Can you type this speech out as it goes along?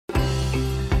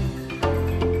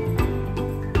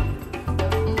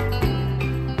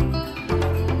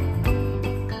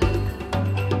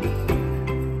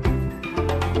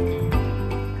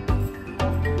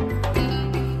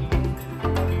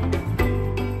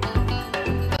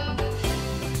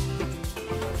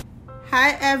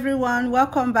Hi everyone,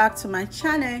 welcome back to my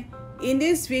channel. In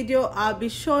this video I'll be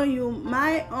showing you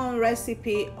my own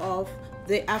recipe of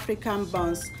the African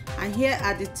buns, and here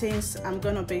are the things I'm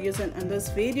gonna be using in this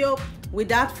video.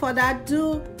 Without further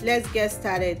ado, let's get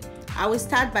started. I will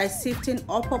start by sifting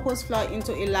all-purpose flour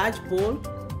into a large bowl.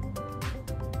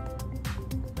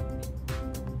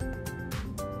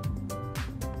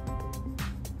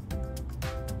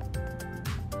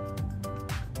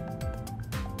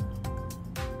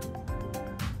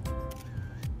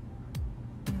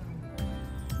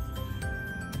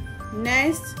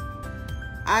 Next,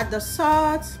 add the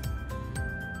salt,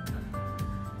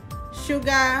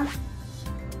 sugar,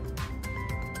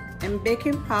 and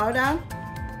baking powder.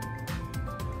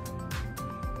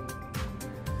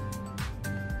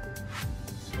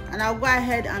 And I'll go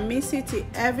ahead and mix it till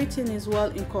everything is well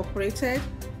incorporated.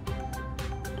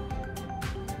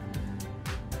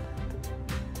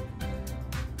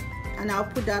 And I'll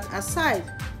put that aside.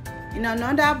 In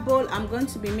another bowl, I'm going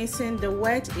to be mixing the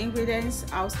wet ingredients.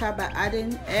 I'll start by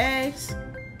adding eggs,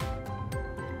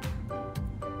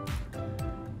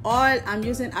 oil. I'm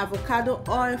using avocado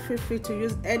oil. Feel free to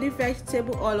use any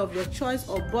vegetable oil of your choice,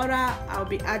 or butter. I'll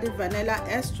be adding vanilla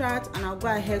extract, and I'll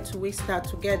go ahead to whisk that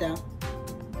together.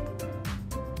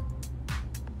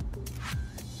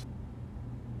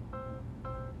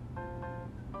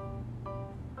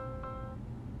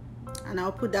 And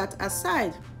I'll put that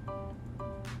aside.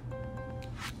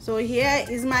 So here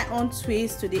is my own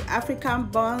twist to the African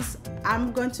buns.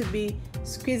 I'm going to be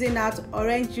squeezing out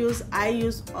orange juice. I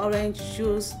use orange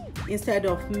juice instead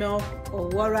of milk or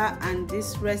water, and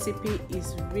this recipe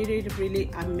is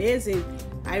really amazing.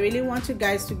 I really want you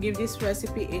guys to give this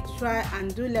recipe a try,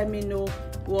 and do let me know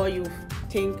what you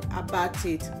think about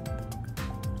it.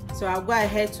 So I'll go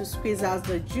ahead to squeeze out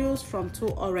the juice from 2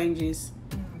 oranges.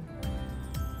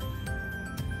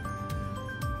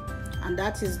 And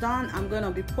that is done. I'm going to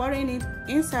be pouring it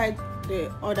inside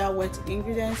the other wet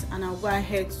ingredients, and I'll go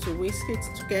ahead to whisk it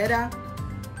together.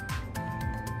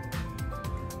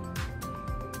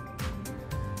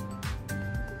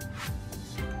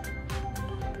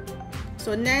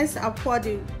 So next, I'll pour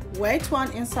the wet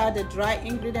one inside the dry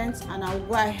ingredients, and I'll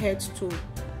go ahead to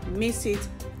mix it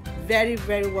very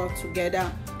well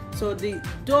together. So the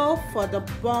dough for the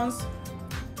buns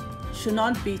should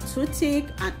not be too thick,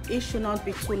 and it should not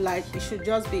be too light. It should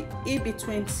just be in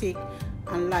between thick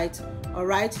and light. All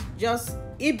right, just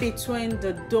in between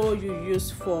the dough you use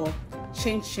for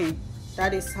chin-chin.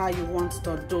 That is how you want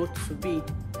the dough to be.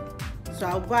 So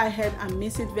I'll go ahead and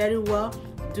mix it very well.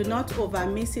 Do not over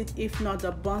mix it, if not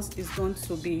the buns is going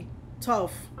to be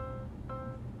tough.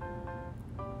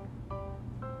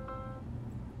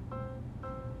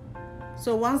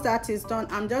 So once that is done,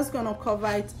 I'm just going to cover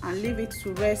it and leave it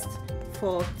to rest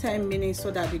for 10 minutes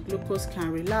so that the glucose can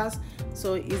relax.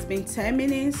 So it's been 10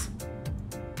 minutes.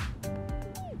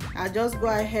 I'll just go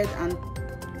ahead and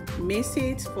mix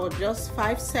it for just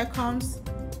 5 seconds.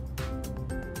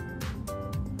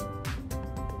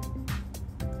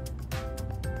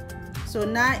 So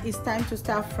now it's time to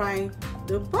start frying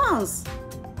the buns.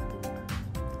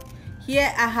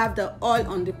 Here I have the oil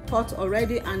on the pot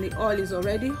already, and the oil is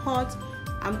already hot.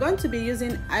 I'm going to be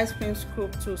using ice cream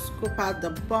scoop to scoop out the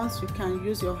buns. You can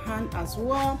use your hand as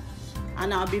well,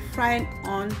 and I'll be frying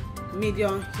on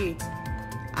medium heat.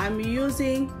 I'm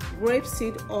using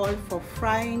grapeseed oil for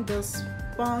frying those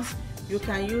buns. You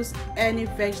can use any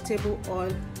vegetable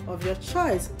oil of your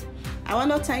choice. I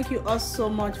want to thank you all so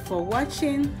much for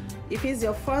watching. If it's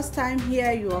your first time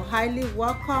here, you are highly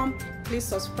welcome. Please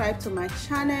subscribe to my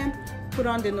channel. Put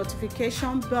on the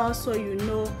notification bell so you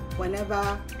know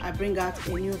whenever I bring out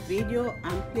a new video,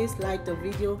 and please like the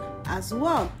video as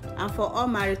well. And for all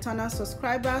my returning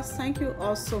subscribers, thank you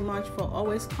all so much for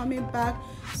always coming back.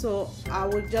 So I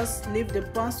will just leave the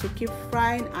buns to keep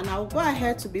frying, and I'll go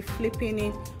ahead to be flipping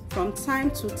it from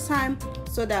time to time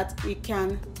so that it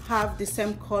can have the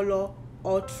same color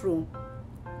all through.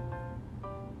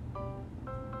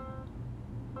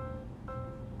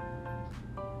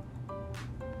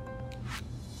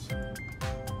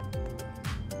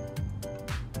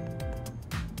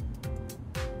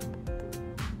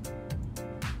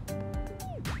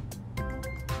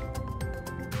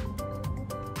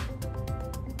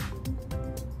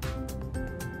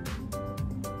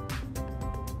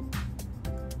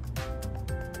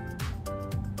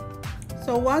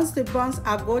 So once the buns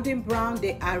are golden brown,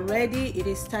 they are ready. It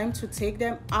is time to take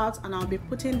them out, and I'll be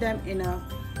putting them in a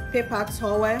paper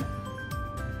towel.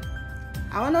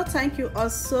 I want to thank you all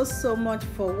so much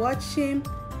for watching.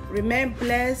 Remain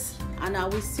blessed, and I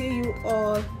will see you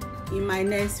all in my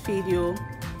next video.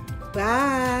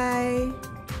 Bye.